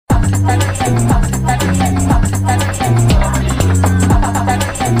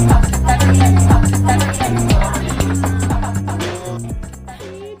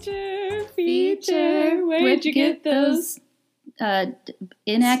Feature. Where'd you get those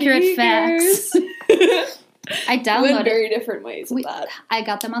inaccurate facts? I downloaded. Went very different ways with that. I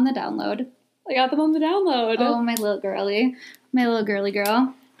got them on the download. Oh, my little girly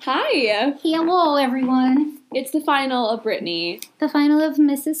girl. Hi. Hello, everyone. It's the final of Britney. The final of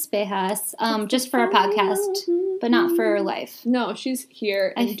Mrs. Spejas, just for our podcast, but not for her life. No, she's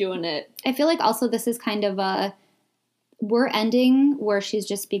here and doing it. I feel like also this is kind of we're ending where she's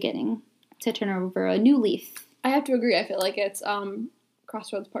just beginning to turn over a new leaf. I have to agree. I feel like it's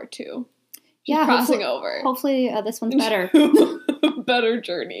Crossroads Part 2. She's yeah, crossing over. Hopefully this one's better. Better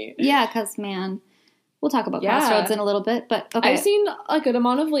journey. Yeah, because, man, we'll talk about Crossroads in a little bit, but okay. I've seen a good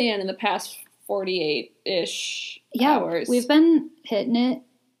amount of Leanne in the past 48-ish hours. We've been hitting it.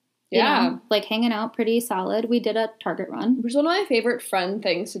 Yeah. You know, like hanging out pretty solid. We did a Target run. Which is one of my favorite fun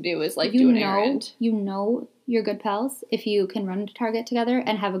things to do is like do an errand. You know you're good pals if you can run to Target together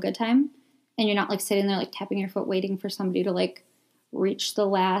and have a good time and you're not like sitting there like tapping your foot waiting for somebody to like reach the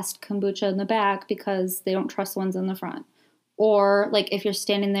last kombucha in the back because they don't trust the ones in the front. Or like if you're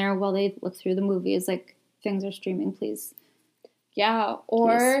standing there while they look through the movies, like things are streaming, please. Yeah,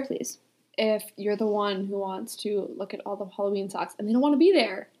 or please. If you're the one who wants to look at all the Halloween socks and they don't want to be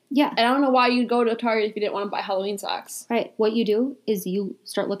there. Yeah. And I don't know why you'd go to Target if you didn't want to buy Halloween socks. Right. What you do is you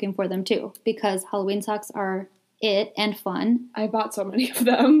start looking for them too because Halloween socks are it and fun. I bought so many of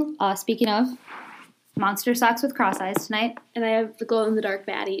them. Speaking of, monster socks with cross eyes tonight. And I have the glow-in-the-dark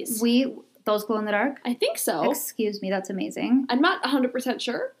baddies. Those glow in the dark? I think so. Excuse me, that's amazing. I'm not 100%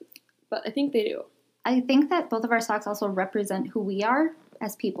 sure, but I think they do. I think that both of our socks also represent who we are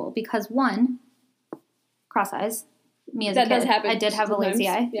as people because one, cross eyes. Me as a kid. That does happen. I did have sometimes. A lazy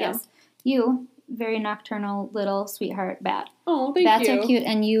eye. Yeah. Yes. You, very nocturnal little sweetheart bat. Oh, thank Bats you. Bats are cute,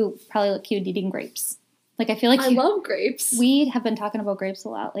 and you probably look cute eating grapes. Like, I feel like I love grapes. We have been talking about grapes a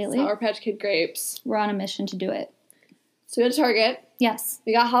lot lately. Sour Patch Kid grapes. We're on a mission to do it. So we went to Target. Yes.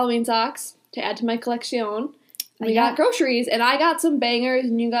 We got Halloween socks to add to my collection. We got groceries, and I got some bangers,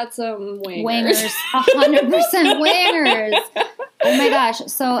 and you got some wangers. 100% wangers. Oh my gosh.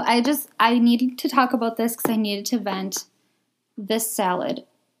 So I needed to talk about this because I needed to vent this salad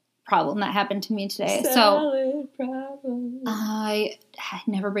problem that happened to me today. Salad problem. I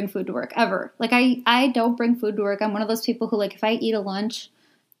never bring food to work, ever. Like, I don't bring food to work. I'm one of those people who, like, if I eat a lunch,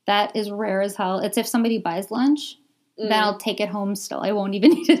 that is rare as hell. It's if somebody buys lunch. Then I'll take it home still. I won't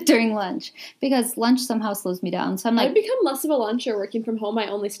even eat it during lunch because lunch somehow slows me down. So I'm like, I've become less of a luncher working from home. I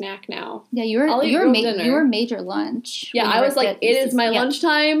only snack now. Yeah, you were major lunch. Yeah, I was like, it is my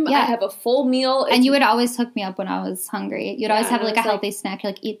lunchtime. Yeah. I have a full meal. And you would always hook me up when I was hungry. You'd always have like a healthy snack.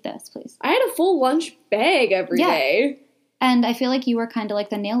 You're like, eat this, please. I had a full lunch bag every day. And I feel like you were kind of like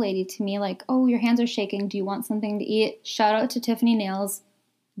the nail lady to me. Like, oh, your hands are shaking. Do you want something to eat? Shout out to Tiffany Nails.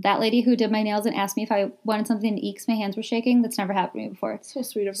 That lady who did my nails and asked me if I wanted something to eat because my hands were shaking. That's never happened to me before. So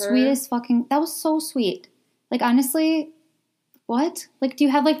sweet of her. Sweetest fucking... That was so sweet. Like, honestly, what? Like, do you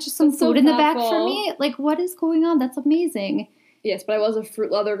have, like, just some food in the back for me? Like, what is going on? That's amazing. Yes, but I was a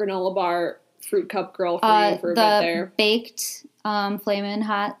Fruit Leather granola bar fruit cup girl for you for a bit there. The baked Flamin'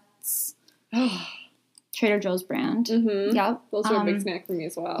 Hots. Trader Joe's brand. Mm-hmm. Yep. Those are a big snack for me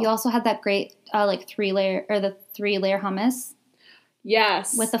as well. You also had that great, like, three-layer hummus.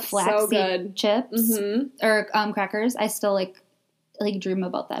 Yes. With the flaxseed chips or crackers. I still like dream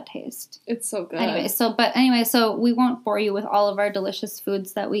about that taste. It's so good. Anyway, so we won't bore you with all of our delicious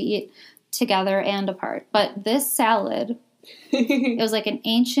foods that we eat together and apart. But this salad, it was like an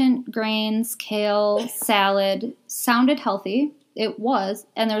ancient grains kale salad. Sounded healthy. It was.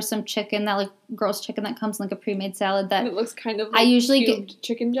 And there was some chicken, that like gross chicken that comes in like a pre-made salad that it looks kind of like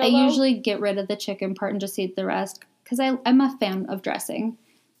chicken jello. I usually get rid of the chicken part and just eat the rest. Because I'm a fan of dressing.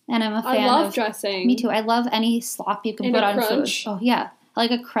 And I'm a fan of... I love dressing. Me too. I love any slop you can put on food. Oh, yeah. I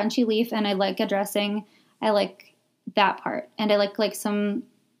like a crunchy leaf, and I like a dressing. I like that part. And I like some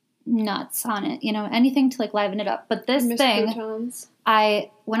nuts on it. You know, anything to, like, liven it up. But this thing... Croutons.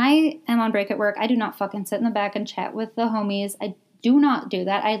 When I am on break at work, I do not fucking sit in the back and chat with the homies. I do not do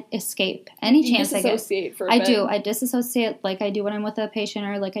that. I escape any chance I get. Disassociate for a bit. I do. I disassociate like I do when I'm with a patient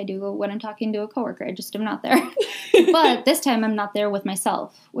or like I do when I'm talking to a coworker. I just am not there. But this time I'm not there with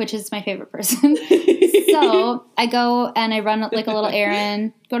myself, which is my favorite person. So I go and I run like a little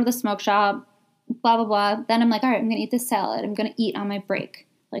errand, go to the smoke shop, blah, blah, blah. Then I'm like, all right, I'm going to eat this salad. I'm going to eat on my break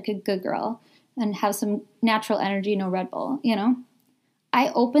like a good girl and have some natural energy, no Red Bull, you know?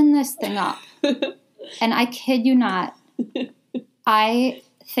 I open this thing up and I kid you not, I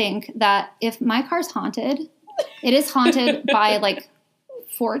think that if my car's haunted, it is haunted by like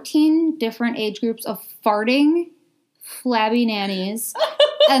 14 different age groups of farting, flabby nannies,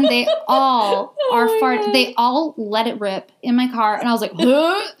 and they all are fart. They all let it rip in my car, and I was like,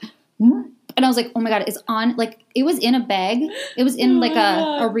 huh? And I was like, oh my God, it's on, like, it was in a bag. It was in like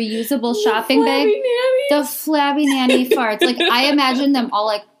a reusable shopping bag. The flabby nanny farts. Like, I imagined them all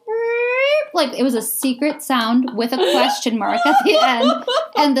like it was a secret sound with a question mark at the end.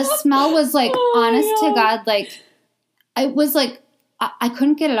 And the smell was like, honest to God, like, I was like, I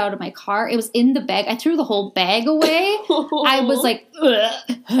couldn't get it out of my car. It was in the bag. I threw the whole bag away. I was like,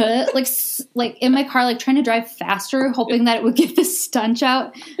 like in my car, like trying to drive faster, hoping that it would get the stench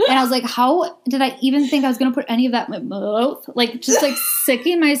out. And I was like, how did I even think I was going to put any of that in my mouth? Like, just like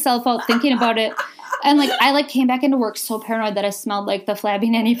sicking myself out thinking about it. And like, I like came back into work so paranoid that I smelled like the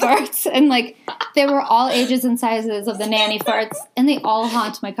flabby nanny farts. And like, they were all ages and sizes of the nanny farts. And they all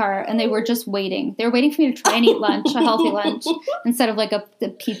haunt my car. And they were just waiting. They were waiting for me to try and eat lunch, a healthy lunch, instead of like the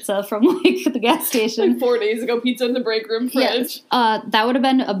pizza from like the gas station. Like 4 days ago, pizza in the break room fridge. Yes. That would have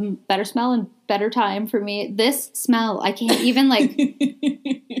been a better smell and better time for me. This smell, I can't even like,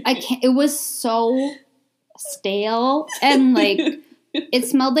 it was so stale and like, it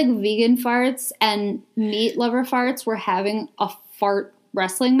smelled like vegan farts and meat lover farts were having a fart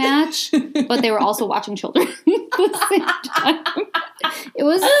wrestling match, but they were also watching children at the same time. It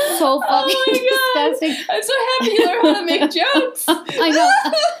was so fucking disgusting. I'm so happy you learned how to make jokes. I know.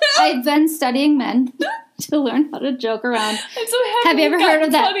 I've been studying men to learn how to joke around. I'm so happy. Have you ever heard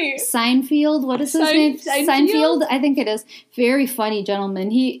of that funny. Seinfeld? What is his name? Seinfeld? I think it is. Very funny gentleman.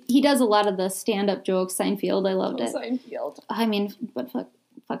 He does a lot of the stand-up jokes. Seinfeld. I loved it. Seinfeld. I mean, but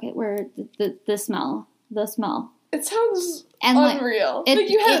fuck it. Where the smell. The smell. It sounds and unreal. Like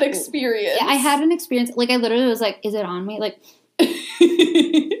you had an experience. Yeah, I had an experience. Like I literally was like, is it on me? Like,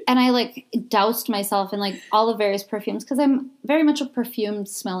 and I like doused myself in like all the various perfumes because I'm very much a perfume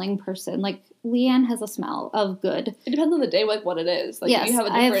smelling person. Like Leanne has a smell of good. It depends on the day, like what it is. Like yes, you have a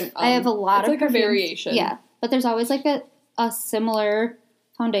different. I have a lot of like perfumes. A variation. Yeah, but there's always like a similar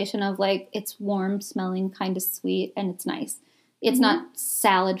foundation of like it's warm smelling, kind of sweet, and it's nice. It's not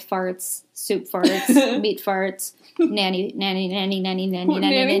salad farts, soup farts, meat farts, nanny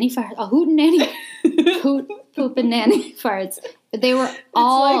farts. A hoot and nanny, hoot, poop and nanny farts. But they were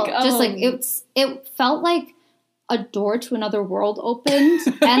all like, just like it felt like a door to another world opened,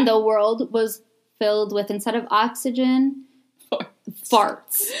 and the world was filled with, instead of oxygen,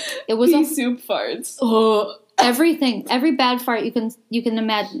 farts. It was soup farts. Everything, every bad fart you can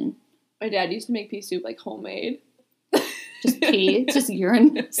imagine. My dad used to make pea soup like homemade. Just pee, just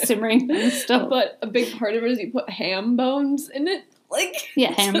urine simmering on the stove. But a big part of it is you put ham bones in it, like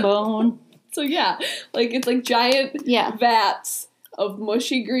ham bone. So yeah, like it's like giant vats of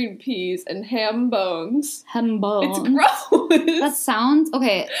mushy green peas and ham bones. Ham bones. It's gross. That sounds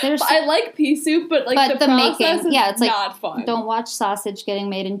okay. I like pea soup, but like the process making, is it's like, not fun. Don't watch sausage getting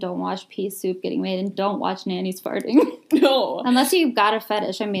made, and don't watch pea soup getting made, and don't watch nannies farting. No, unless you've got a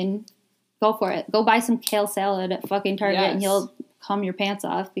fetish. I mean. Go for it. Go buy some kale salad at fucking Target and you'll cum your pants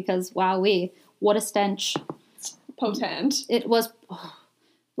off because, wowee, what a stench. Potent. It was. Oh.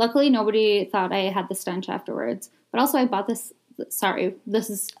 Luckily, nobody thought I had the stench afterwards. But also, I bought this. Sorry,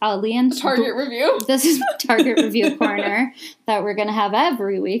 this is Leanne's Target review. This is Target review corner that we're going to have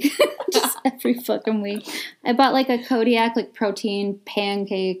every week. Just every fucking week. I bought like a Kodiak like protein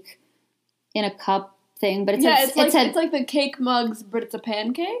pancake in a cup thing, but it's like the cake mugs, but it's a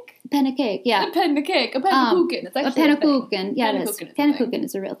pancake. Pancake, yeah. A pancake, a pannekuchen. It's actually a pannekuchen. Yeah, it is. Pannekuchen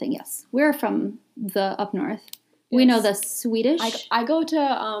is a real thing. Yes, we're from the up north. Yes. We know the Swedish. I go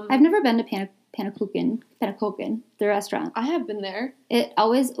to. I've never been to Pannekuchen, the restaurant. I have been there. It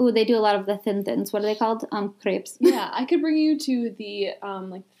always. Oh, they do a lot of the thin thins. What are they called? Crepes. Yeah, I could bring you to the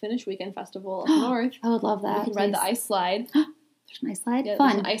like the Finnish Weekend Festival up north. I would love that. We can ride the ice slide. There's an ice slide? Yeah, fun.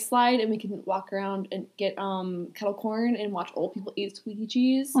 There's an ice slide, and we can walk around and get kettle corn and watch old people eat squeaky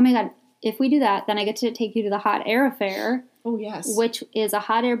cheese. Oh my God. If we do that, then I get to take you to the Hot Air Affair. Oh, yes. Which is a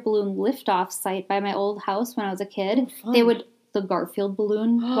hot air balloon liftoff site by my old house when I was a kid. Oh, the Garfield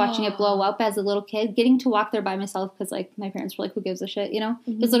balloon, watching it blow up as a little kid, getting to walk there by myself because, like, my parents were like, who gives a shit, you know?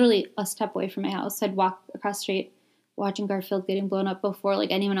 Mm-hmm. It was literally a step away from my house. So I'd walk across the street watching Garfield getting blown up before,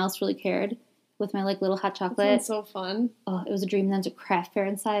 like, anyone else really cared. With my, like, little hot chocolate. That's so fun. Oh, it was a dream. There's a craft fair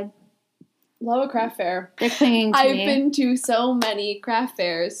inside. Love a craft fair. They're clinging to me. I've been to so many craft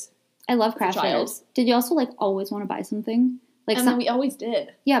fairs. I love craft fairs. Did you also, like, always want to buy something? Like, we always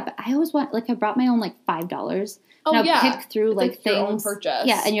did. Yeah, but I always want, like, I brought my own, like, $5. Oh, and yeah. Pick through, like, things. Your own purchase.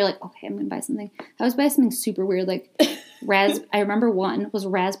 Yeah, and you're like, okay, I'm going to buy something. I always buy something super weird, like I remember one was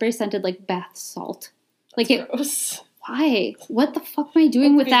raspberry scented like bath salt. Like Gross. Why? What the fuck am I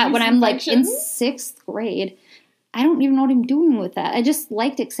doing with that when I'm like in 6th grade? I don't even know what I'm doing with that. I just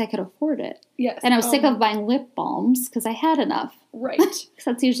liked it because I could afford it. Yes. And I was sick of buying lip balms because I had enough. Right. Because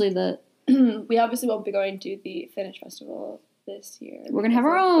that's usually the... We obviously won't be going to the Finnish festival this year. We're going to have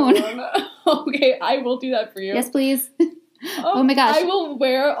our own. Okay, I will do that for you. Yes, please. Oh my gosh. I will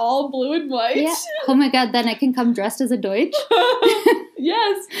wear all blue and white. Yeah. Oh my god, then I can come dressed as a Deutsch.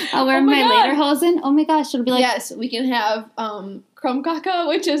 Yes. I'll wear my lederhosen. Oh my gosh, it'll be like... Yes, we can have krumkaka,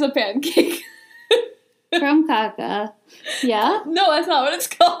 which is a pancake. Krumkaka. Yeah? No, that's not what it's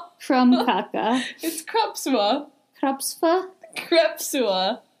called. Krumkaka. It's krepsua. Krepsua?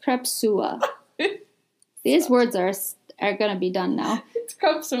 Krepsua. Krepsua. These words are going to be done now. It's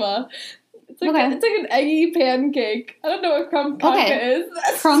krepsua. It's like an eggy pancake. I don't know what krumkaka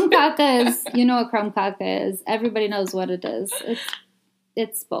is. Krumkaka is, you know what krumkaka is. Everybody knows what it is.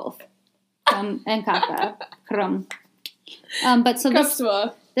 It's both. Krum and kaka. Krum. But so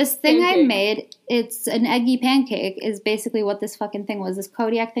this thing pancake I made, it's an eggy pancake, is basically what this fucking thing was. This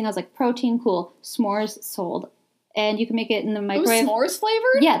Kodiak thing, I was like, protein, cool. S'mores sold. And you can make it in the microwave. S'mores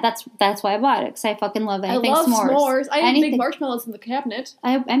flavored? Yeah, that's why I bought it, because I fucking love anything s'mores. I love s'mores. I have big marshmallows in the cabinet.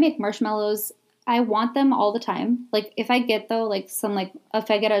 I make marshmallows. I want them all the time. Like, if I get, though, like,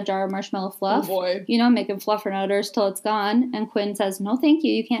 if I get a jar of marshmallow fluff, you know, I'm making fluffernutters till it's gone, and Quinn says, no, thank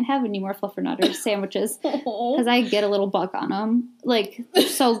you, you can't have any more fluffernutters sandwiches, because I get a little buck on them. Like, they're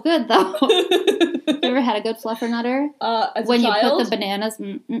so good, though. You ever had a good fluffernutter? As when a child? You put the bananas,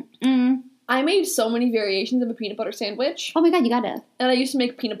 I made so many variations of a peanut butter sandwich. Oh my god, you got it. And I used to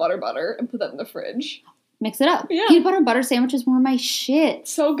make peanut butter and put that in the fridge. Mix it up. Yeah. Peanut butter sandwiches were my shit.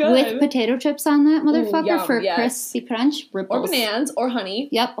 So good. With potato chips on that motherfucker for crispy crunch. Ripples. Or bananas or honey.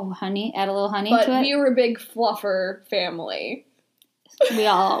 Yep. Oh, honey. Add a little honey to it. But we were a big fluffer family. We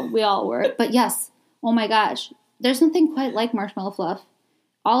all were. But yes. Oh my gosh. There's nothing quite like marshmallow fluff.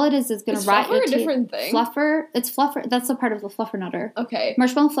 All it is going to rot your teeth. Is fluffer a different thing? Fluffer. It's fluffer. That's a part of the fluffernutter. Okay.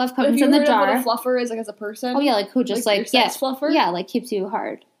 Marshmallow fluff comes in the jar. What a fluffer is like as a person? Oh yeah, like who just like sex fluffer? Yeah, like keeps you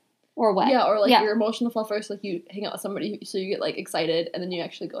hard. Or what? Yeah, or like your emotional fluffer, so like you hang out with somebody, so you get like excited, and then you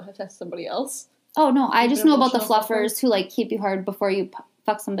actually go have sex with somebody else. Oh no, I just know about the fluffers who like keep you hard before you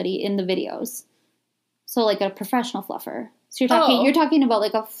fuck somebody in the videos. So like a professional fluffer. So you're talking about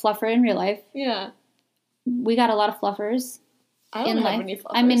like a fluffer in real life. Yeah. We got a lot of fluffers. I don't have any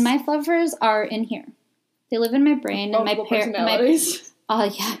fluffers. I mean, my fluffers are in here. They live in my brain and my personalities. Oh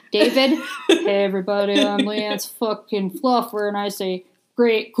yeah, David. Hey everybody, I'm Leanne's fucking fluffer, and I say.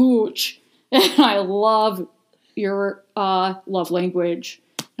 Great cooch, and I love your love language.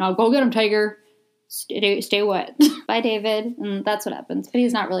 Now go get him, Tiger. Stay wet. Bye, David. And that's what happens. But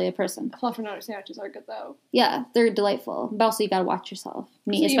he's not really a person. Fluffernutter sandwiches are good though. Yeah, they're delightful. But also you gotta watch yourself.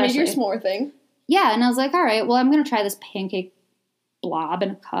 Me so especially. You made your s'more thing. Yeah, and I was like, all right, well I'm gonna try this pancake blob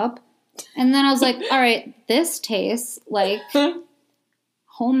in a cup. And then I was like, all right, this tastes like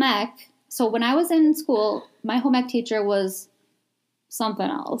home ec. So when I was in school, my home ec teacher was something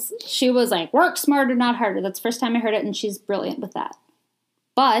else. She was like, work smarter, not harder. That's the first time I heard it, and she's brilliant with that.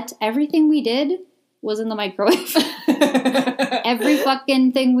 But everything we did was in the microwave. Every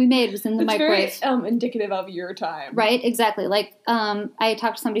fucking thing we made was in the microwave. Very indicative of your time. Right, exactly. Like, I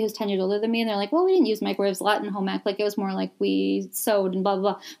talked to somebody who's 10 years older than me, and they're like, well, we didn't use microwaves a lot in home ec. Like, it was more like we sewed and blah, blah,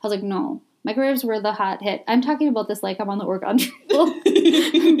 blah. I was like, no. Microwaves were the hot hit. I'm talking about this like I'm on the Oregon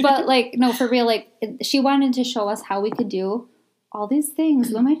Trail. But, like, no, for real, like, she wanted to show us how we could do all these things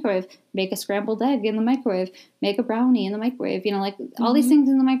in the microwave. Make a scrambled egg in the microwave. Make a brownie in the microwave. You know, like, all these things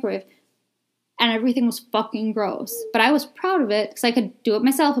in the microwave. And everything was fucking gross. But I was proud of it because I could do it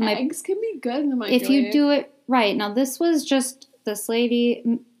myself. And eggs can be good in the microwave. If you do it right. Now, this was just this lady,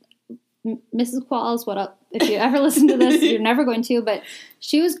 Mrs. Qualls, what up? If you ever listen to this, you're never going to. But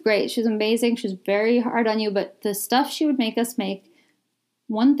she was great. She was amazing. She was very hard on you. But the stuff she would make us make,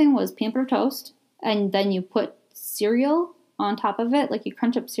 one thing was peanut butter toast. And then you put cereal on top of it. Like you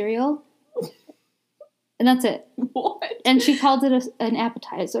crunch up cereal. And that's it. What? And she called it an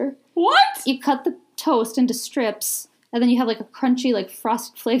appetizer. What? You cut the toast into strips, and then you have like a crunchy, like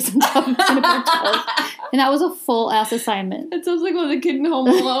frosted flakes on top of peanut butter toast. And that was a full ass assignment. It sounds like when the kid in Home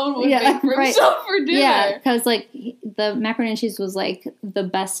Alone would make for himself for dinner. Yeah, because like the macaroni and cheese was like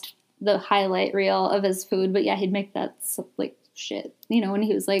the highlight reel of his food. But yeah, he'd make that like shit, you know, when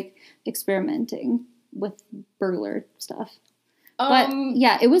he was like experimenting with burglar stuff. But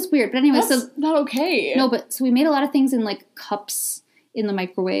yeah, it was weird. But anyway, that's not okay. No, but so we made a lot of things in like cups in the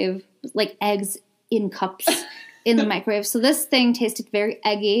microwave, like eggs in cups in the microwave. So this thing tasted very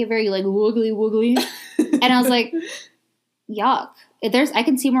eggy, very like woogly. And I was like, yuck. I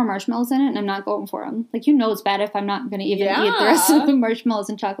can see more marshmallows in it, and I'm not going for them. Like, it's bad if I'm not going to even eat the rest of the marshmallows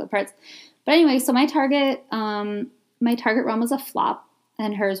and chocolate parts. But anyway, so my target run was a flop,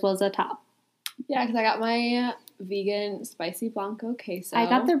 and hers was a top. Yeah, because I got my vegan spicy blanco queso. I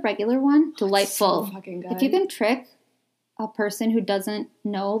got the regular one. Delightful. So fucking good. If you can trick a person who doesn't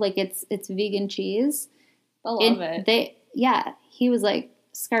know, like, it's vegan cheese. They'll love it. He was like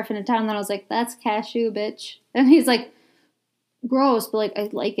scarfing it down, and then I was like, that's cashew, bitch. And he's like, gross, but like, I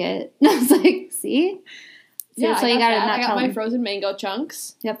like it. And I was like, see? Yeah, so I got my frozen mango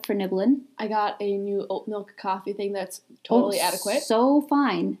chunks. Yep, for nibbling. I got a new oat milk coffee thing that's totally adequate. So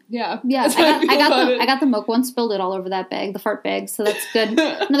fine. Yeah. Yeah. I got the milk one, spilled it all over that bag, the fart bag. So that's good.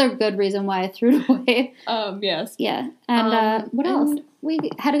 Another good reason why I threw it away. Yes. Yeah. And what else? We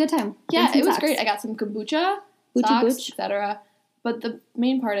had a good time. Yeah, it was great. I got some kombucha, socks, etc. But the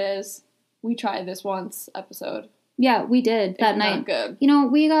main part is we tried this once episode. Yeah, we did that night. Not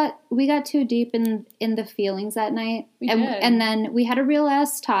good. We got too deep in the feelings that night. We did. And then we had a real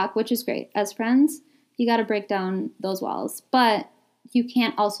ass talk, which is great. As friends, you got to break down those walls. But you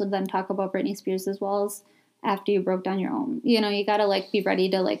can't also then talk about Britney Spears' walls after you broke down your own. You got to like be ready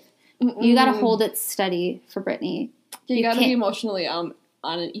to like you got to hold it steady for Britney. Yeah, you got to be emotionally on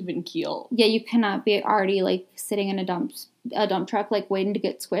an even keel. Yeah, you cannot be already like sitting in a dump truck like waiting to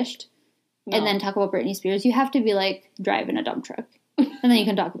get squished. No. And then talk about Britney Spears. You have to be like driving a dump truck, and then you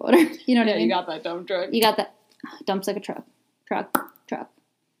can talk about her. You know what I mean? You got that dump truck. You got that. Dumps like a truck.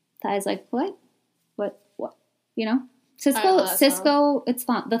 Thighs like what? Cisco. It's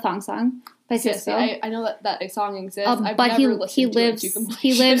the thong song by Cisco. I know that song exists. I've but never listened to it to completion.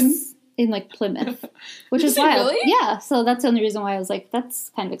 He lives in like Plymouth, which is wild. Really? Yeah. So that's the only reason why I was like,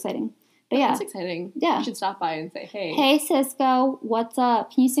 that's kind of exciting. But yeah. That's exciting. Yeah. You should stop by and say, hey. Hey, Cisco, what's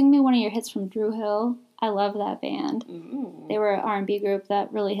up? Can you sing me one of your hits from Drew Hill? I love that band. Mm. They were an R&B group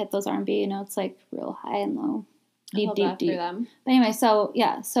that really hit those R&B notes, like real high and low. Deep. For them. But anyway,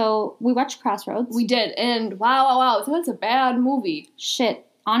 so we watched Crossroads. We did, and wow. So that's a bad movie. Shit.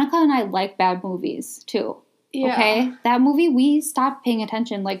 Annika and I like bad movies, too. Yeah. Okay? That movie, we stopped paying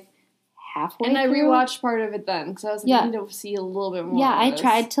attention, like, halfway and through. I rewatched part of it then, because I was like, I need to see a little bit more. Yeah, I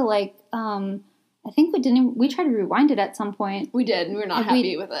tried to like, I think we tried to rewind it at some point. We did, and we were not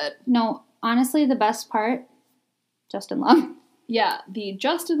happy with it. No, honestly, the best part, Justin Long. Yeah, the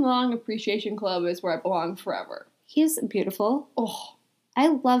Justin Long Appreciation Club is where I belong forever. He's beautiful. Oh. I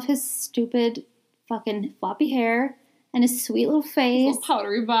love his stupid fucking floppy hair and his sweet little face. His little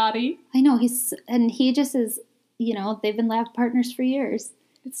powdery body. I know, he just is, they've been lab partners for years.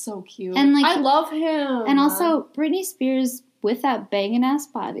 It's so cute. And like, I love him. And also, Britney Spears with that banging ass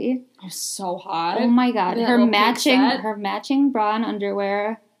body. Oh, so hot. Oh my god. Her matching bra and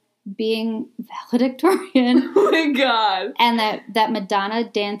underwear, being valedictorian. Oh my god. And that Madonna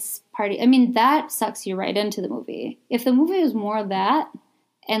dance party. I mean, that sucks you right into the movie. If the movie was more of that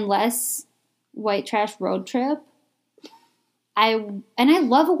and less white trash road trip, I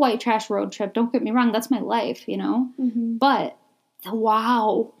love a white trash road trip. Don't get me wrong. That's my life, Mm-hmm. But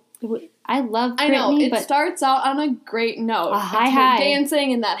wow. I love Britney. I know. It starts out on a great note. A high.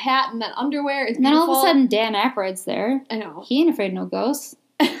 Dancing and that hat and that underwear is beautiful. And then all of a sudden, Dan Aykroyd's there. I know. He ain't afraid of no ghosts.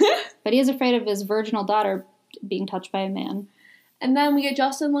 But he is afraid of his virginal daughter being touched by a man. And then we get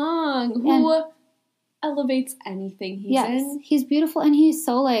Justin Long, who elevates anything he's in. He's beautiful, and he's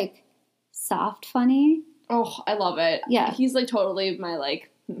so, like, soft funny. Oh, I love it. Yeah. He's, like, totally my, like...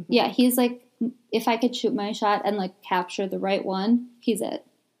 Yeah, he's, like, if I could shoot my shot and, like, capture the right one, he's it.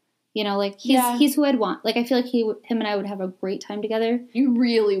 He's who I'd want. Like, I feel like him and I would have a great time together. You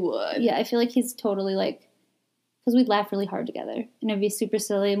really would. Yeah, I feel like he's totally, like... Because we'd laugh really hard together. And it'd be super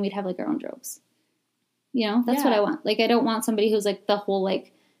silly, and we'd have, like, our own jokes. That's what I want. Like, I don't want somebody who's, like, the whole,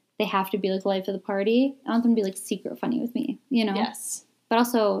 like... They have to be, like, the life of the party. I want them to be, like, secret funny with me, Yes. But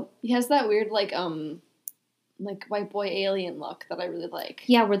also... He has that weird, like white boy alien look that I really like.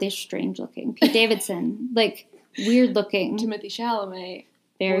 Yeah, where they're strange looking. Pete Davidson. Like, weird looking. Timothy Chalamet.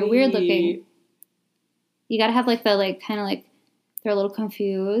 Very weird looking. You gotta have, like, the, like, kind of, like... They're a little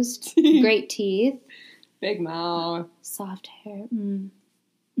confused. Great teeth. Big mouth. Soft hair.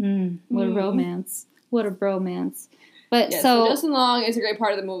 What a romance. What a bromance. But so Justin Long is a great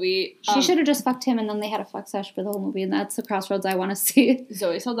part of the movie. She should have just fucked him, and then they had a fuck sesh for the whole movie, and that's the Crossroads I want to see.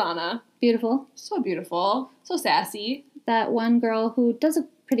 Zoe Saldana. Beautiful. So beautiful. So sassy. That one girl who does a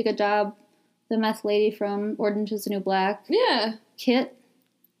pretty good job. The meth lady from Orange is the New Black. Yeah. Kit.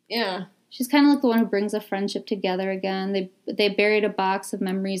 Yeah. She's kind of like the one who brings a friendship together again. They buried a box of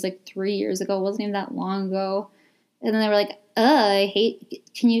memories like 3 years ago. It wasn't even that long ago. And then they were like, I hate,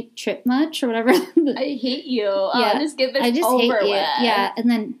 can you trip much or whatever? I hate you. Yeah. Just get this I just over hate you. with. Yeah, and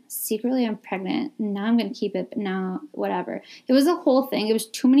then secretly I'm pregnant. Now I'm going to keep it, but now whatever. It was a whole thing. It was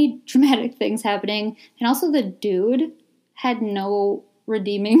too many dramatic things happening. And also the dude had no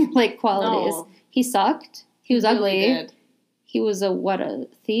redeeming, like, qualities. No. He sucked. He was ugly. Really did. He was a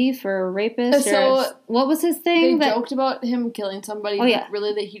thief or a rapist? So what was his thing? They joked about him killing somebody. Oh, yeah.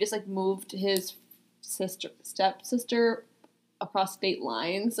 Really, that he just, like, moved his stepsister across state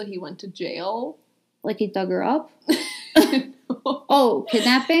lines, so he went to jail. Like he dug her up? Oh,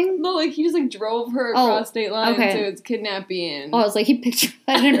 kidnapping? No, like he just like drove her across state lines, so it's kidnapping. Oh, I was like, he pictured.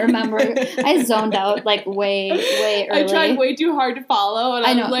 I didn't remember. I zoned out like way early. I tried way too hard to follow, and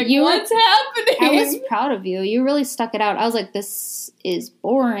I was like, what's happening? I was proud of you. You really stuck it out. I was like, this is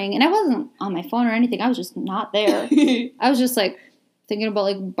boring, and I wasn't on my phone or anything. I was just not there. I was just like thinking about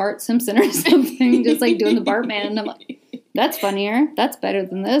like Bart Simpson or something, just like doing the Bartman, and I'm like, that's funnier. That's better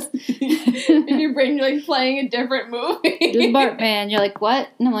than this. In your brain, you're like playing a different movie. Just Bartman. You're like, what?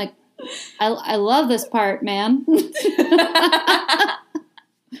 And I'm like, I love this part, man.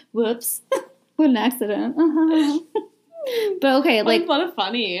 Whoops. What an accident. But okay, like, what a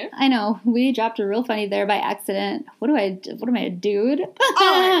funny. I know we dropped a real funny there by accident. What am I, a dude?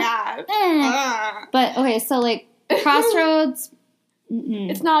 Oh my god. But okay, so like Crossroads.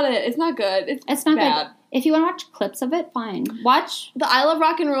 It's not good. It's not bad. Good. If you want to watch clips of it, fine. Watch the I Love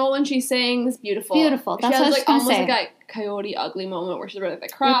Rock and Roll when she sings. Beautiful. Beautiful. That's she has what like almost like a Coyote Ugly moment where she's running the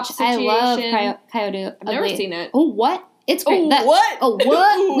crop situation. I love Coyote Ugly. I've never seen it. Oh, what? It's great. What? Oh,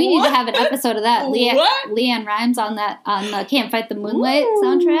 what? We need to have an episode of that. Leanne Rimes on the Can't Fight the Moonlight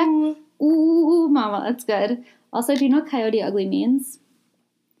soundtrack. Ooh, mama, that's good. Also, do you know what Coyote Ugly means?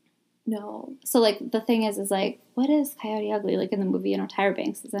 No. So, like, the thing is like, what is Coyote Ugly? Like, in the movie, Tyra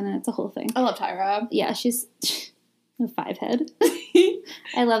Banks is in it. It's a whole thing. I love Tyra. Yeah, she's a 5 head.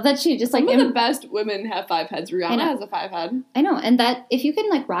 I love that she just, like... Some of the best women have 5 heads. Rihanna has a 5 head. I know, and that, if you can,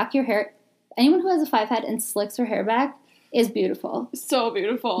 like, rock your hair... Anyone who has a 5 head and slicks her hair back is beautiful. So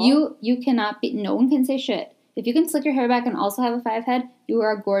beautiful. You cannot be... No one can say shit. If you can slick your hair back and also have a 5 head, you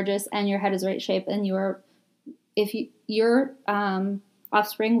are gorgeous, and your head is right shape, and you are... Your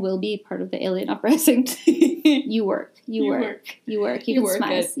offspring will be part of the alien uprising. You work. You work. You can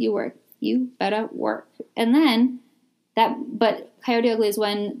smize. You work. You better work. And then but Coyote Ugly is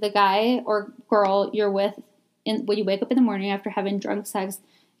when the guy or girl you're with, when you wake up in the morning after having drunk sex,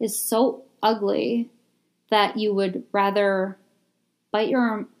 is so ugly that you would rather bite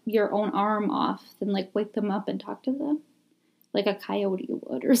your own arm off than like wake them up and talk to them, like a coyote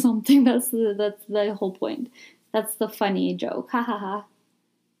would or something. That's the whole point. That's the funny joke. Ha ha ha.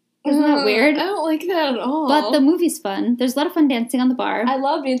 Isn't that weird? I don't like that at all. But the movie's fun. There's a lot of fun dancing on the bar. I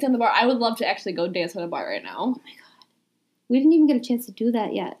love dancing on the bar. I would love to actually go dance on a bar right now. Oh my god. We didn't even get a chance to do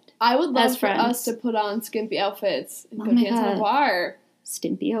that yet. I would love for us to put on skimpy outfits and go dance on a bar.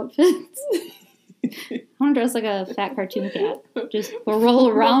 Stimpy outfits? I want to dress like a fat cartoon cat. Just roll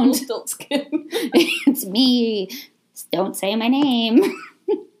around. Stilt skin. It's me. Don't say my name.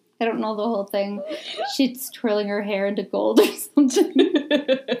 I don't know the whole thing. She's twirling her hair into gold or something.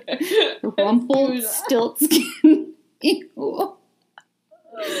 Rumpled stilt skin. Ew.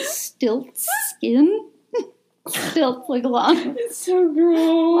 Stilt skin? Stilts like long. It's so gross.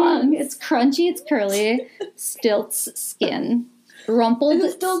 Long. It's crunchy, it's curly. Stilts skin. Rumpled. Is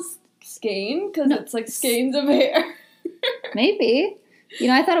it still skein? Because it's like skeins of hair. Maybe. You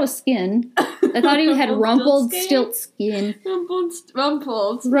know, I thought it was skin. I thought he had rumpled stilt skin.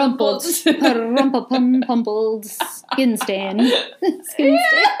 Rumpled. Rumpled skin stain. Skin stain.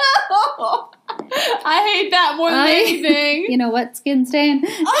 I hate that more than anything. You know what? Skin stain.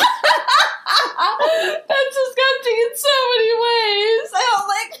 That's disgusting in so many ways. I don't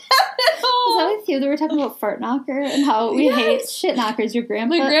like that at all. Was that with you? They were talking about fart knocker and how we hate shit knockers. Your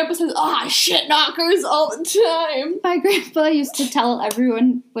grandpa. My grandpa says, shit knockers all the time. My grandpa used to tell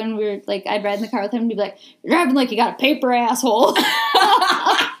everyone when we were, like, I'd ride in the car with him and he'd be like, you're driving like you got a paper asshole. The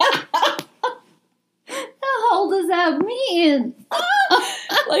hell does that mean?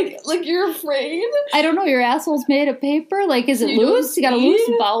 like you're afraid? I don't know. Your asshole's made of paper? Like, is it loose? You got a loose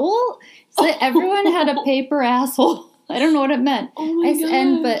bowel? So everyone had a paper asshole. I don't know what it meant. Oh my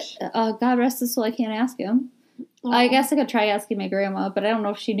gosh. But God rest his soul, I can't ask him. Oh. I guess I could try asking my grandma, but I don't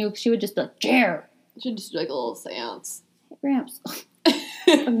know if she knew. She would just be like, Jer. She'd just do like a little seance. Hey, Gramps. I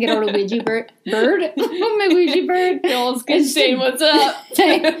can get out a Ouija bird. My Ouija bird. The old skin stain, what's up?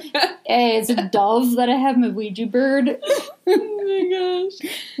 Hey, it's a dove that I have my Ouija bird. Oh my gosh.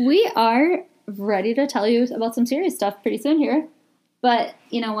 We are ready to tell you about some serious stuff pretty soon here. But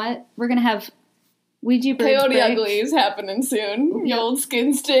you know what? We're going to have Ouija board Coyote break. Ugly is happening soon. The old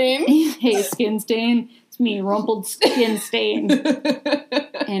skin stain. Hey, skin stain. It's me, rumpled skin stain.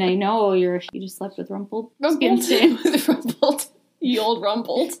 And I know you just slept with rumpled skin stain. Rumpled. You old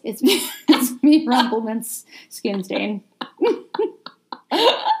rumpled. It's me, Rumpleman's skin stain.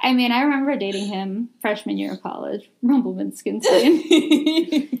 I mean, I remember dating him freshman year of college. Rumpleman's skin stain.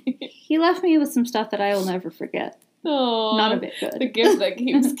 He left me with some stuff that I will never forget. Oh, not a bit good. The gift that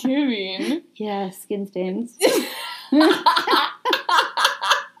keeps giving. Yeah, skin stains.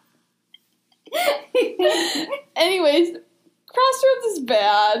 Anyways, Crossroads is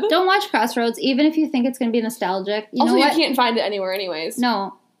bad. Don't watch Crossroads, even if you think it's going to be nostalgic. You also, know what? You can't find it anywhere anyways.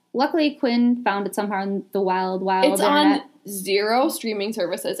 No. Luckily, Quinn found it somehow on the wild It's internet. on 0 streaming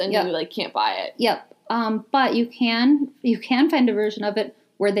services, and you can't buy it. Yep. But you can find a version of it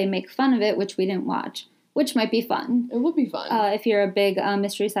where they make fun of it, which we didn't watch, which might be fun. It would be fun. If you're a big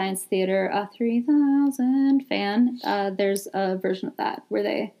Mystery Science Theater 3000 fan, there's a version of that where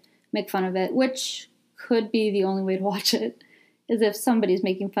they make fun of it, which could be the only way to watch it, is if somebody's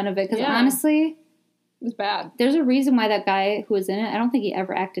making fun of it. Because honestly, it was bad. There's a reason why that guy who was in it, I don't think he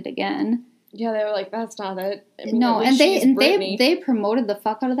ever acted again. Yeah, they were like, that's not it. I mean, no, and they promoted the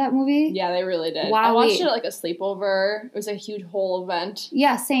fuck out of that movie. Yeah, they really did. Wow, I watched it at like a sleepover. It was a huge whole event.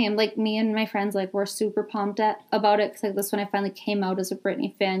 Yeah, same. Like me and my friends, like were super pumped about it because like this when I finally came out as a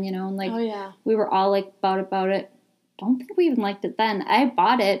Britney fan, you know, and like we were all like about it. Don't think we even liked it then. I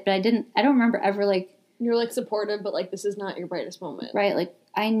bought it, but I don't remember ever like. You're like supportive, but like this is not your brightest moment, right? Like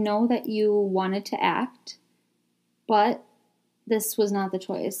I know that you wanted to act, but. This was not the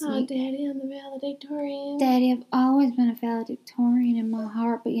choice. Oh, Daddy, I'm the valedictorian. Daddy, I've always been a valedictorian in my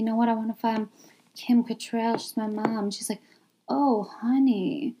heart, but you know what? I want to find Kim Cattrall. She's my mom. She's like, oh,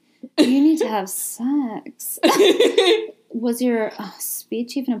 honey, you need to have sex. Was your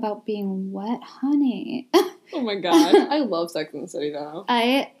speech even about being wet, honey? Oh my god. I love Sex and the City, though.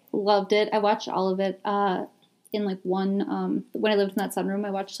 I loved it. I watched all of it in like one, when I lived in that sunroom,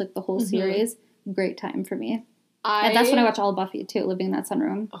 I watched like the whole series. Great time for me. And that's when I watched all of Buffy, too, living in that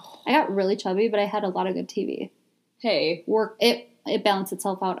sunroom. Oh. I got really chubby, but I had a lot of good TV. Hey. It balanced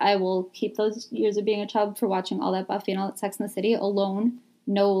itself out. I will keep those years of being a chub for watching all that Buffy and all that Sex and the City alone.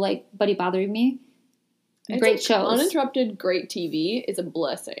 No, like, buddy bothering me. Great shows. Uninterrupted great TV is a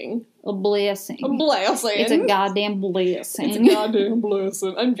blessing. A blessing. A blessing. It's a goddamn blessing. It's a goddamn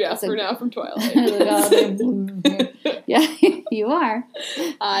blessing. I'm Jasper now from Twilight. It's a goddamn blessing. Yeah, you are.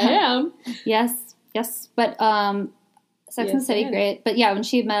 I am. Yes. Yes, but Sex and the City, great. But yeah, when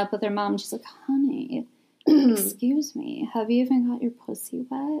she met up with her mom, she's like, honey, excuse me, have you even got your pussy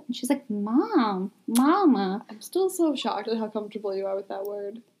wet? And she's like, Mama. I'm still so shocked at how comfortable you are with that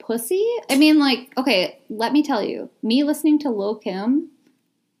word. Pussy? I mean, like, okay, let me tell you. Me listening to Lil' Kim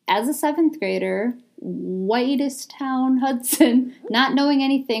as a 7th grader, whitest town, Hudson, not knowing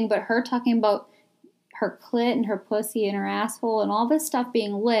anything, but her talking about her clit and her pussy and her asshole and all this stuff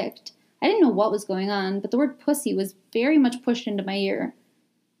being licked. I didn't know what was going on, but the word pussy was very much pushed into my ear.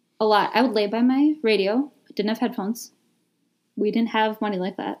 A lot. I would lay by my radio. I didn't have headphones. We didn't have money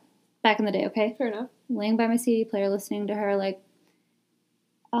like that back in the day, okay? Fair enough. Laying by my CD player, listening to her, like,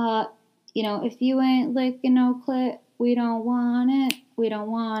 you know, if you ain't licking no clit, we don't want it. We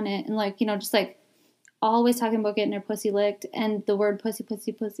don't want it. And, like, you know, just, like, always talking about getting her pussy licked and the word pussy,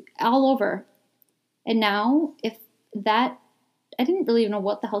 pussy, pussy, all over. And now, if that... I didn't really even know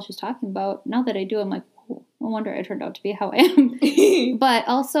what the hell she was talking about. Now that I do, I'm like, oh, no wonder I turned out to be how I am. But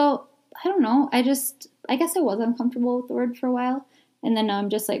also, I don't know. I guess I was uncomfortable with the word for a while. And then now I'm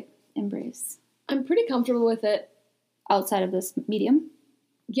just like, embrace. I'm pretty comfortable with it. Outside of this medium?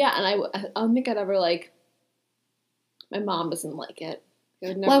 Yeah, and I don't think I'd ever like, my mom doesn't like it.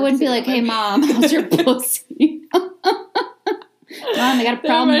 I wouldn't be like, hey mom, how's your pussy? Mom, I got a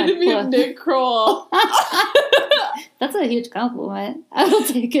problem with my pussy. Nick Kroll. That's a huge compliment. I will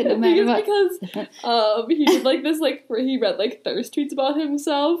take it no matter what. Because he did like this, like, where he read like thirst tweets about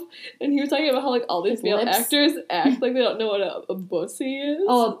himself, and he was talking about how like all these male actors act like they don't know what a bussy is.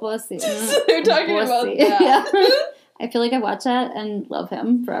 Oh, a bussy. So they're talking about that. Yeah. I feel like I watch that and love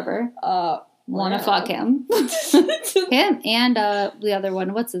him forever. Wanna fuck him. Him and the other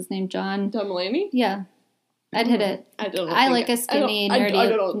one. What's his name? John Mulaney? Yeah. I'd hit it. I like a skinny,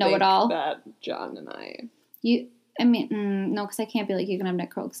 nerdy know-it-all. That John and I. No, because I can't be like, you can have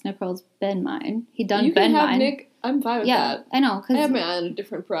Nick Kroll, because Nick Kroll's been mine. He done you been can have mine. Nick, I'm fine with that. I know. I have mine at a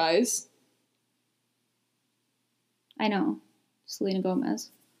different prize. I know. Selena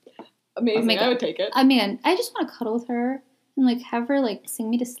Gomez. Amazing, I would take it. I mean, I just want to cuddle with her and like have her like sing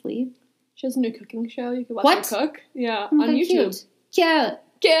me to sleep. She has a new cooking show. You can watch her cook. Yeah, on YouTube. Cute.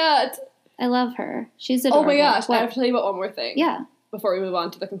 Cute. I love her. She's adorable. Oh my gosh, What? I have to tell you about one more thing. Yeah. Before we move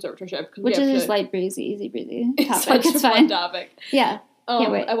on to the conservatorship. Which is just light breezy, easy breezy topic. It's such a fun topic. Yeah.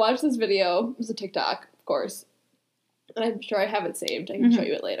 Can't wait. I watched this video. It was a TikTok, of course. And I'm sure I have it saved. I can show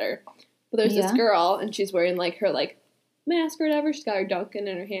you it later. But there's this girl, and she's wearing, like, her, like, mask or whatever. She's got her Dunkin'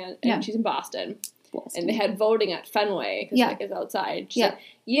 in her hand. And she's in Boston. And they had voting at Fenway, because, like, it's outside. She's like,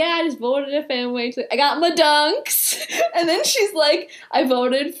 I just voted at Fenway. She's like, I got my dunks. And then she's like, I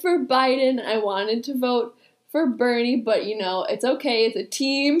voted for Biden. I wanted to vote for Bernie, but, you know, it's okay. It's a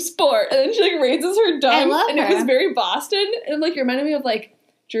team sport. And then she, like, raises her dunks. I love and her. It was very Boston. And, like, it reminded me of, like,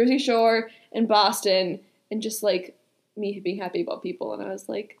 Jersey Shore and Boston and just, like, me being happy about people. And I was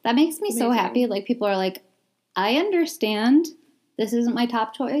like, that makes me so happy. Like, people are like, I understand this isn't my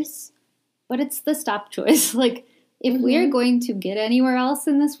top choice, but it's the stop choice. Like, if we are going to get anywhere else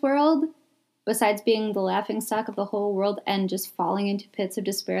in this world, besides being the laughingstock of the whole world and just falling into pits of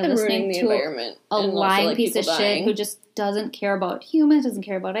despair, and listening to a lying piece of shit who just doesn't care about humans, doesn't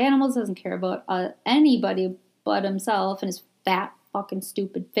care about animals, doesn't care about anybody but himself and his fat, fucking,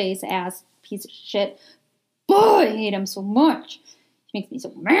 stupid face, ass, piece of shit. Boy, I hate him so much. He makes me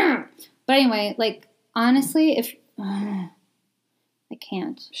so mad. But anyway, like, honestly, if... I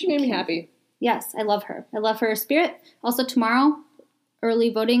can't. She made me happy. Yes, I love her. I love her spirit. Also, tomorrow, early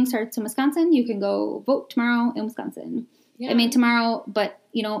voting starts in Wisconsin. You can go vote tomorrow in Wisconsin. Yeah. I mean, tomorrow, but,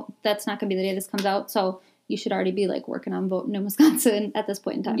 you know, that's not going to be the day this comes out. So you should already be, like, working on voting in Wisconsin at this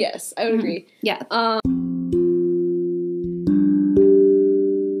point in time. Yes, I would agree. Yeah.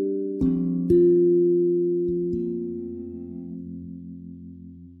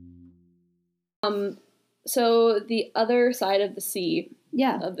 So the other side of the sea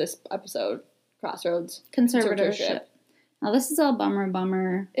of this episode, Crossroads. Conservatorship. Now, this is a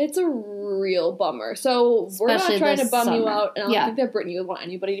bummer. It's a real bummer. So we're not trying to bum you out, and I don't think that Britney would want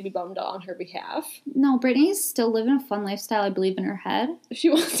anybody to be bummed out on her behalf. No, Britney's still living a fun lifestyle, I believe, in her head. She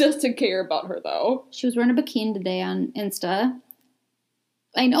wants us to care about her, though. She was wearing a bikini today on Insta.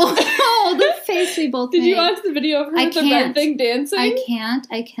 I know. Oh, the face we both Did you watch the video of her with the red thing dancing?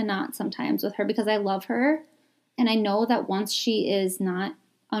 I cannot sometimes with her because I love her. And I know that once she is not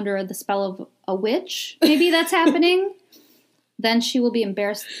under the spell of a witch, maybe that's happening, then she will be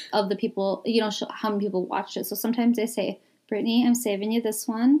embarrassed of the people, you know, how many people watch it. So sometimes they say, Brittany, I'm saving you this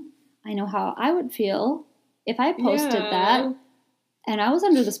one. I know how I would feel if I posted that and I was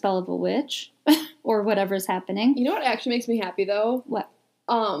under the spell of a witch or whatever's happening. You know what actually makes me happy, though? What?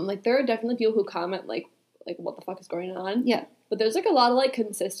 Like, there are definitely people who comment, like, what the fuck is going on? Yeah. But there's, like, a lot of, like,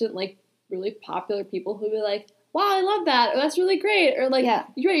 consistent, like, really popular people who be like, wow, I love that. Or, that's really great. Or, like,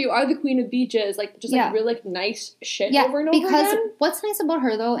 you're right, you are the queen of beaches. Like, just, like, really, like, nice shit over and over again. Because what's nice about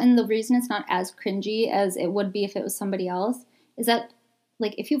her, though, and the reason it's not as cringy as it would be if it was somebody else, is that,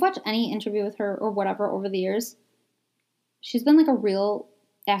 like, if you've watched any interview with her or whatever over the years, she's been, like, a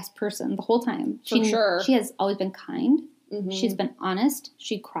real-ass person the whole time. For sure. She has always been kind. Mm-hmm. She's been honest.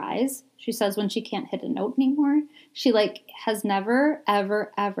 She cries. She says when she can't hit a note anymore. She, like, has never,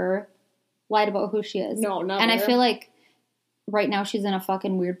 ever, ever lied about who she is. No, never. And I feel like right now she's in a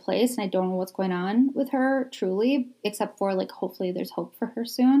fucking weird place, and I don't know what's going on with her, truly, except for, like, hopefully there's hope for her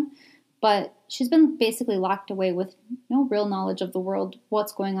soon. But she's been basically locked away with no real knowledge of the world,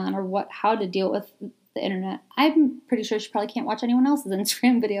 what's going on, or how to deal with the internet. I'm pretty sure she probably can't watch anyone else's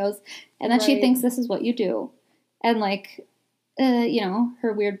Instagram videos, and then she thinks this is what you do. And, like, you know,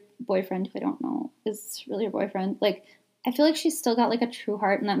 her weird boyfriend, who I don't know is really her boyfriend, like, I feel like she's still got, like, a true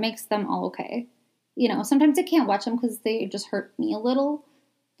heart, and that makes them all okay. You know, sometimes I can't watch them because they just hurt me a little.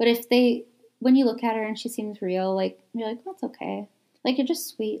 But when you look at her and she seems real, like, you're like, that's okay. Like, you're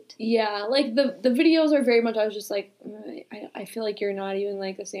just sweet. Yeah, like, the videos are very much, I was just like, I feel like you're not even,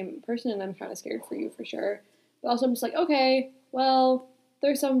 like, the same person, and I'm kind of scared for you, for sure. But also I'm just like, okay, well,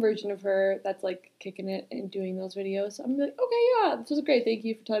 there's some version of her that's, like, kicking it and doing those videos. So I'm like, okay, yeah, this was great. Thank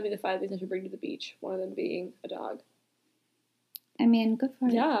you for telling me the 5 things I should bring to the beach. One of them being a dog. I mean, good for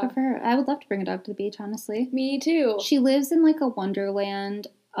her. Yeah. Good for her. I would love to bring a dog to the beach, honestly. Me too. She lives in, like, a wonderland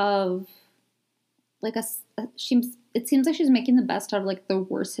of, like, it seems like she's making the best out of, like, the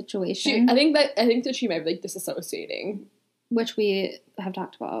worst situation. I think that she might be, like, disassociating. Which we have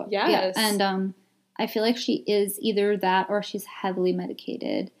talked about. Yes. Yeah. And, I feel like she is either that or she's heavily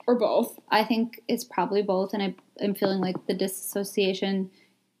medicated. Or both. I think it's probably both, and I'm feeling like the disassociation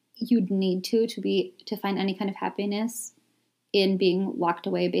you'd need to find any kind of happiness in being locked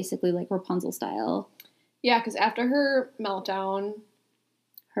away, basically like Rapunzel style. Yeah, because after her meltdown,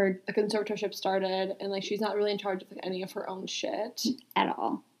 the conservatorship started, and, like, she's not really in charge of, like, any of her own shit. At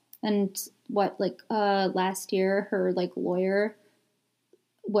all. And last year, her, like, lawyer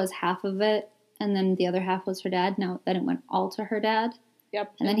was half of it, and then the other half was her dad. Now then it went all to her dad.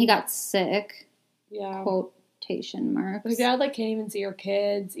 Yep. And then he got sick. Yeah. Quotation marks. Her dad, like, can't even see her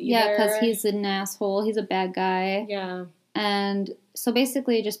kids either. Yeah, because he's an asshole. He's a bad guy. Yeah. And so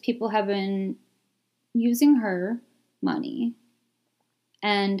basically just people have been using her money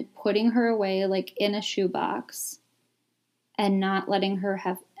and putting her away, like, in a shoebox and not letting her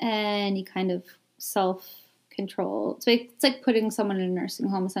have any kind of self-control. So it's like putting someone in a nursing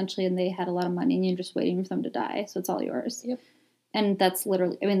home, essentially, and they had a lot of money and you're just waiting for them to die. So it's all yours. Yep. And that's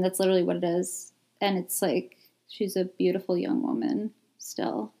literally what it is. And it's like, she's a beautiful young woman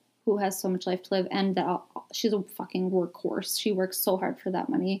still who has so much life to live. And she's a fucking workhorse. She works so hard for that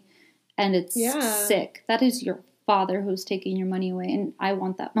money. And it's sick. That is your father who's taking your money away. And I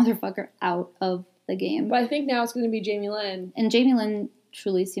want that motherfucker out of the game. But I think now it's going to be Jamie Lynn. And Jamie Lynn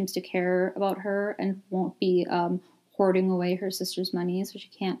truly seems to care about her and won't be hoarding away her sister's money. So she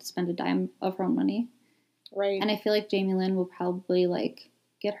can't spend a dime of her own money. Right. And I feel like Jamie Lynn will probably, like,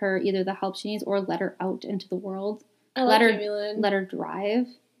 get her either the help she needs or let her out into the world. I like Jamie Lynn. Let her drive.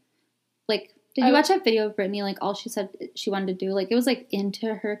 Like, did you watch that video of Britney? Like, all she said she wanted to do, like, it was, like,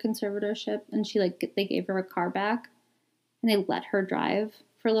 into her conservatorship. And she, like, they gave her a car back. And they let her drive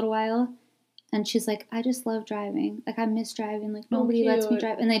for a little while. And she's like, I just love driving. Like, I miss driving. Like, nobody lets me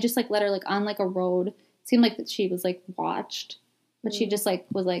drive. And they just, like, let her, like, on, like, a road. It seemed like that she was, like, watched. But she just, like,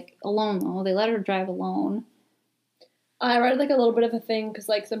 was, like, alone, though. They let her drive alone. I read, like, a little bit of a thing, because,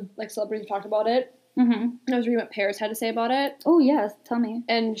 like, some, like, celebrities talked about it. Mm-hmm. I was reading what Paris had to say about it. Oh, yes. Tell me.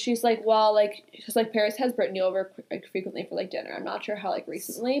 And she's like, well, like, because, like, Paris has Britney over, like, frequently for, like, dinner. I'm not sure how, like,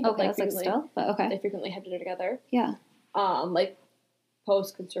 recently. But, Okay, like, frequently, still? But, okay. They frequently have dinner together. Yeah. Like,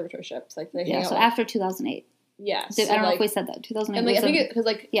 post-conservatorships. Like, they hang out. So after 2008. Yes. I don't know like, if we said that. 2008. And, like, I think it, because,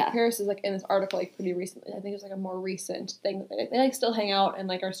 like, yeah. Paris is, like, in this article, like, pretty recently. I think it was, like, a more recent thing. That they like, still hang out and,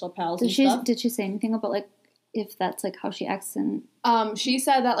 like, are still pals and stuff. Did she say anything about, like, if that's, like, how she acts and... She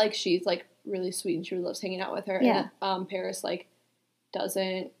said that, like, she's, like, really sweet and she really loves hanging out with her. Yeah. And, Paris, like,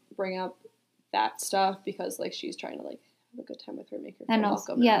 doesn't bring up that stuff because, like, she's trying to, like, have a good time with her, make her feel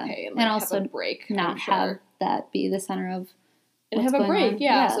welcome and okay, and, like, also have a break. Not have that be the center of and have a break,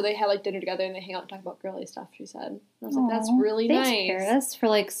 yeah. So they have, like, dinner together and they hang out and talk about girly stuff, she said. And I was like, that's really thanks, nice. Paris, for,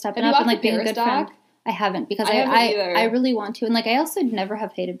 like, stepping up and, like, being a good friend. I haven't, because I really want to. And, like, I also never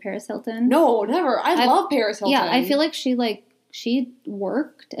have hated Paris Hilton. No, never. I love Paris Hilton. Yeah, I feel like she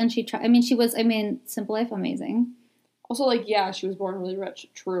worked and she tried. I mean, Simple Life, amazing. Also, like, yeah, she was born really rich.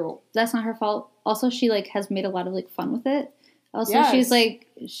 True. That's not her fault. Also, she, like, has made a lot of, like, fun with it. Also, she's, like,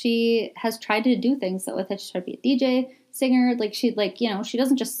 she has tried to do things with it. She's tried to be a DJ, singer. Like, she, like, you know, she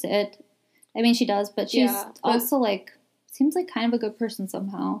doesn't just sit. I mean, she does, but she's also, like, seems like kind of a good person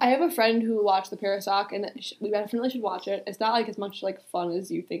somehow. I have a friend who watched the Paris doc, and we definitely should watch it. It's not, like, as much, like, fun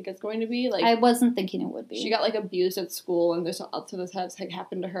as you think it's going to be. Like, I wasn't thinking it would be. She got, like, abused at school, and there's something that's, like,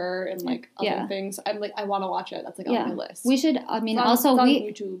 happened to her, and, like, other things. I'm, like, I want to watch it. That's, like, on my list. We should, I mean, it's on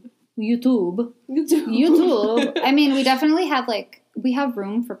YouTube. YouTube. I mean, we definitely have, like, we have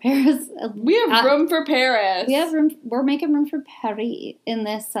room for Paris. We have room for Paris. We have room. We're making room for Paris in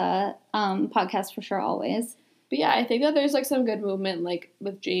this podcast for sure, always. But yeah, I think that there's, like, some good movement, like,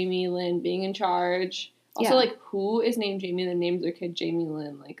 with Jamie Lynn being in charge. Also, like, who is named Jamie and names their kid Jamie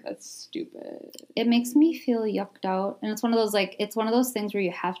Lynn? Like, that's stupid. It makes me feel yucked out. And it's one of those, like, it's one of those things where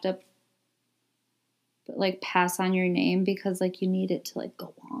you have to, like, pass on your name because, like, you need it to, like,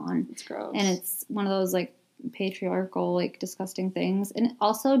 go on. It's gross. And it's one of those, like, patriarchal, like, disgusting things. And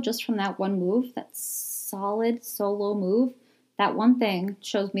also, just from that one move, that solid solo move, that one thing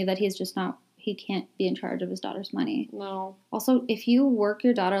shows me that he can't be in charge of his daughter's money. No. Also, if you work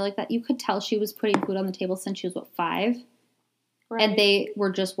your daughter like that, you could tell she was putting food on the table since she was, 5? Right. And they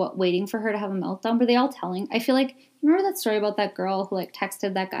were just, waiting for her to have a meltdown? Were they all telling? I feel like, remember that story about that girl who, like,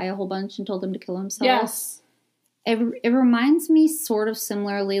 texted that guy a whole bunch and told him to kill himself? Yes. It reminds me sort of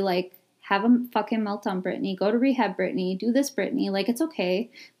similarly, like, have a fucking meltdown, Britney. Go to rehab, Britney. Do this, Britney. Like, it's okay.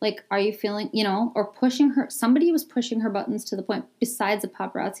 Like, are you feeling, you know, or pushing her? Somebody was pushing her buttons to the point, besides the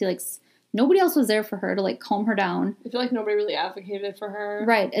paparazzi, like, nobody else was there for her to, like, calm her down. I feel like nobody really advocated for her.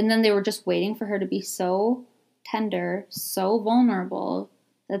 Right. And then they were just waiting for her to be so tender, so vulnerable,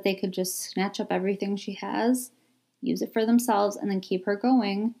 that they could just snatch up everything she has, use it for themselves, and then keep her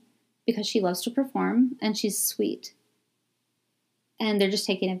going because she loves to perform and she's sweet. And they're just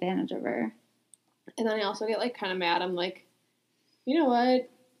taking advantage of her. And then I also get, like, kind of mad. I'm like, you know what?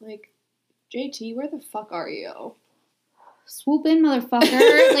 Like, JT, where the fuck are you? swoop in,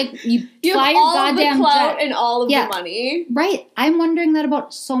 motherfucker. Like, you fly your goddamn the clout jet. and all of the money. Right. I'm wondering that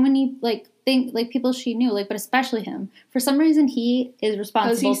about so many, like, people she knew, like, but especially him. For some reason, he is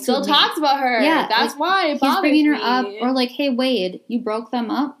responsible. Because he still talks about her. Yeah. That's why it bothers me. He's bringing her up. Or, like, hey, Wade, you broke them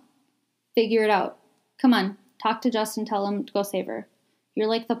up. Figure it out. Come on. Talk to Justin. Tell him to go save her. You're,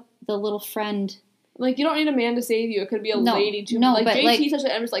 like, the little friend. Like, you don't need a man to save you. It could be a lady too. No, like, but, JT such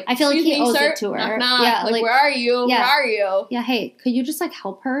an I'm just like, I feel like he owes sir? it to her. Knock. Yeah, like, where are you? Yeah. Where are you? Yeah, hey, could you just, like,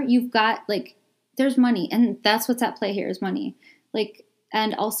 help her? You've got, like, there's money. And that's what's at play here is money. Like,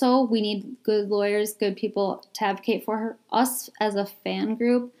 and also we need good lawyers, good people to advocate for her. Us as a fan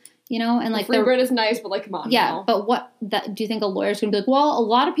group, you know, and, like, Free Brit is nice, but, like, come on now. But do you think a lawyer's going to be like, well, a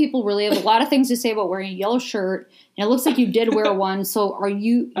lot of people really have a lot of things to say about wearing a yellow shirt, and it looks like you did wear one, so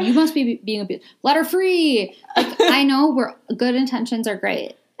you must be being abused. Let her free! Like, I know good intentions are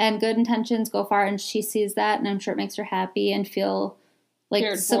great, and good intentions go far, and she sees that, and I'm sure it makes her happy and feel,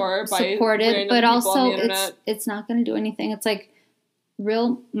 like, supported, but also it's not going to do anything. It's like,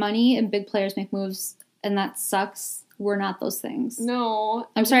 real money and big players make moves, and that sucks. We're not those things. No.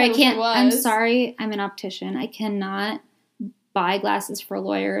 I'm sorry, I can't. I'm sorry, I'm an optician. I cannot buy glasses for a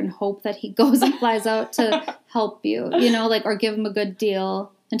lawyer and hope that he goes and flies out to help you, you know, like, or give him a good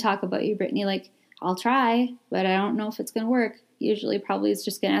deal and talk about you, Brittany. Like, I'll try, but I don't know if it's going to work. Usually, probably is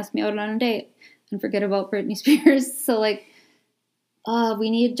just going to ask me out on a date and forget about Britney Spears. So, like, we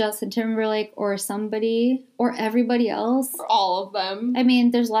need Justin Timberlake or somebody or everybody else. Or all of them. I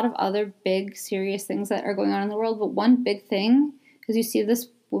mean, there's a lot of other big, serious things that are going on in the world, but one big thing, because you see this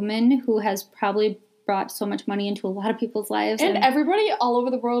woman who has probably brought so much money into a lot of people's lives. And everybody all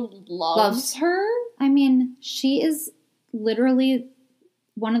over the world loves her. I mean, she is literally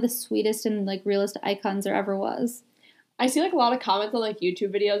one of the sweetest and, like, realest icons there ever was. I see, like, a lot of comments on, like,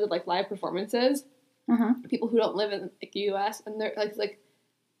 YouTube videos of, like, live performances. People who don't live in, like, the U.S. and they're like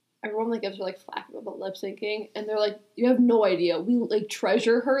everyone, like, gives her, like, flack about lip syncing, and they're like, you have no idea. We, like,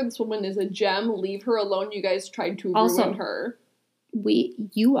 treasure her. This woman is a gem. Leave her alone. You guys tried to ruin her.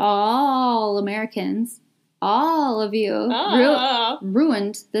 You all Americans, all of you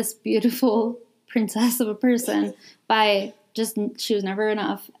ruined this beautiful princess of a person by just, she was never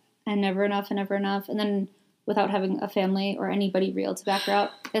enough and never enough and never enough, and then without having a family or anybody real to back her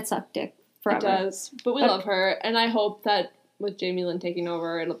up, it sucked dick. Forever. It does. But we love her. And I hope that with Jamie Lynn taking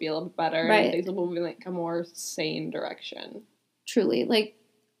over, it'll be a little bit better. Right. And things will move in, like, a more sane direction. Truly. Like,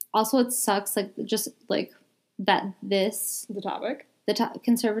 also it sucks, like, just, like, that the topic? The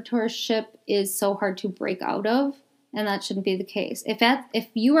conservatorship is so hard to break out of, and that shouldn't be the case. If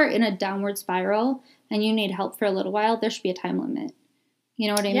you are in a downward spiral and you need help for a little while, there should be a time limit. You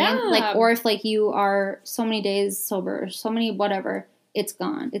know what I mean? Like, or if, like, you are so many days sober, so many whatever, it's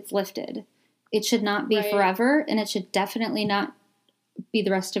gone. It's lifted. It should not be forever, and it should definitely not be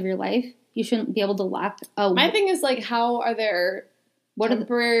the rest of your life. You shouldn't be able to lock. My thing is, like, how are there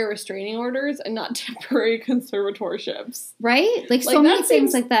temporary restraining orders and not temporary conservatorships? Right? Like, so many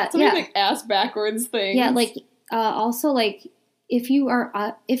things like that. So many, like, ass backwards things. Yeah, like, also, like, if you're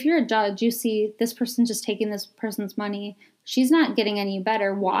a judge, you see this person just taking this person's money. She's not getting any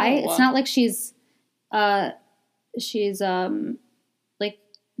better. Why? It's not like she's like,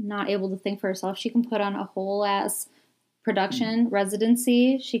 not able to think for herself. She can put on a whole ass production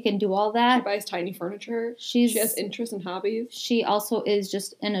residency. She can do all that. She buys tiny furniture. She has interests and hobbies. She also is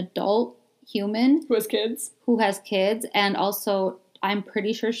just an adult human who has kids, and also I'm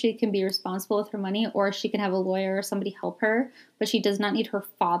pretty sure she can be responsible with her money, or she can have a lawyer or somebody help her, but she does not need her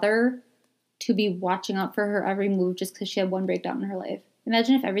father to be watching out for her every move just because she had one breakdown in her life.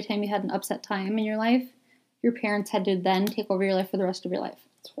 Imagine if every time you had an upset time in your life, your parents had to then take over your life for the rest of your life.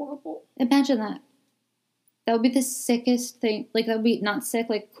 It's horrible. Imagine that. That would be the sickest thing. Like, that would be not sick,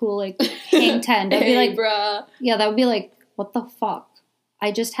 like, cool, like, hang 10. That would be like, bruh. Yeah, that would be like, what the fuck?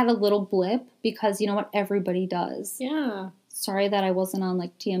 I just had a little blip because, you know what, everybody does. Yeah. Sorry that I wasn't on,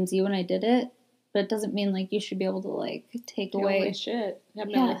 like, TMZ when I did it, but it doesn't mean, like, you should be able to, like, take away shit. Have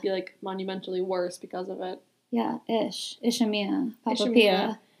me, like, be, like, monumentally worse because of it. Yeah, Ishamia. Papa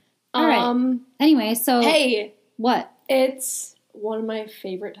Pia. All right. Anyway, so. Hey. What? It's one of my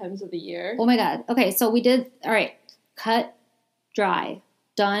favorite times of the year. Oh my God. Okay, so we did, all right, cut, dry,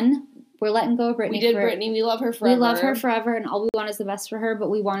 done. We're letting go of Britney. We did Britney. We love her forever. We love her forever, and all we want is the best for her, but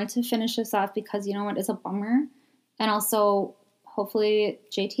we wanted to finish this off because, you know what, it's a bummer. And also, hopefully,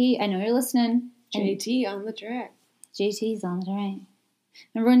 JT, I know you're listening. JT on the track. JT's on the track.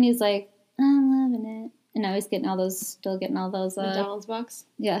 And Rodney's like, I'm loving it. And now he's still getting all those. McDonald's bucks?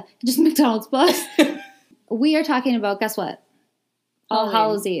 Yeah, just McDonald's bucks. We are talking about, guess what? All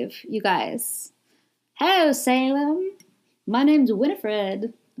Hallows Eve, you guys. Hello, Salem. My name's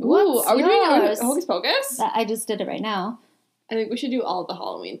Winifred. Ooh, are we doing Hocus Pocus? I just did it right now. I think we should do all the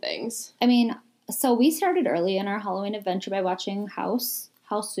Halloween things. I mean, so we started early in our Halloween adventure by watching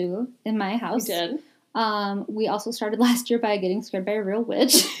Hausu in my house. We did. We also started last year by getting scared by a real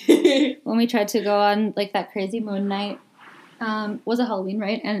witch when we tried to go on like that crazy moon night. Was it Halloween,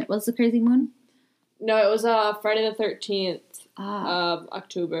 right? And it was the crazy moon? No, it was Friday the 13th of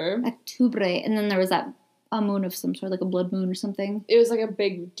October. October. And then there was that a moon of some sort, like a blood moon or something. It was like a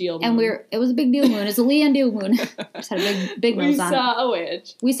big deal moon. And it was a big deal moon. It was a Leanne deal moon. Just had a big nose on it. We saw a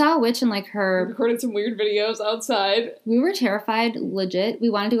witch. We saw a witch and like her... We recorded some weird videos outside. We were terrified, legit. We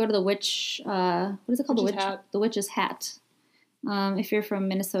wanted to go to the witch... what is it called? The Witch's Hat. If you're from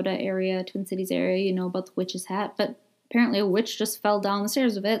Minnesota area, Twin Cities area, you know about the Witch's Hat. But apparently a witch just fell down the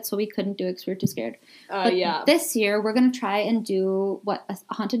stairs of it, so we couldn't do it because we were too scared. But this year, we're going to try and do a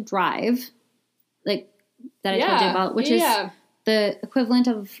haunted drive. Like... that I told you about, which is the equivalent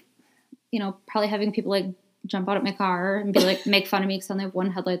of, probably having people, like, jump out at my car and be like, make fun of me because I only have one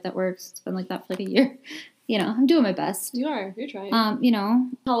headlight that works. It's been like that for, like, a year. I'm doing my best. You are. You're trying.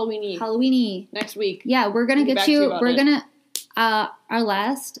 Halloween-y. Next week. Yeah, we're going to get you, our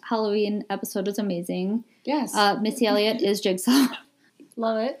last Halloween episode was amazing. Yes. Missy Elliott is Jigsaw.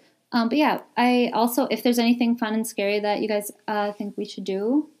 Love it. But yeah, I also, if there's anything fun and scary that you guys think we should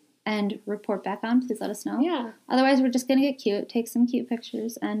do, and report back on, please let us know. Yeah. Otherwise, we're just going to get cute, take some cute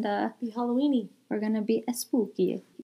pictures, and be Halloween-y. We're going to be spooky.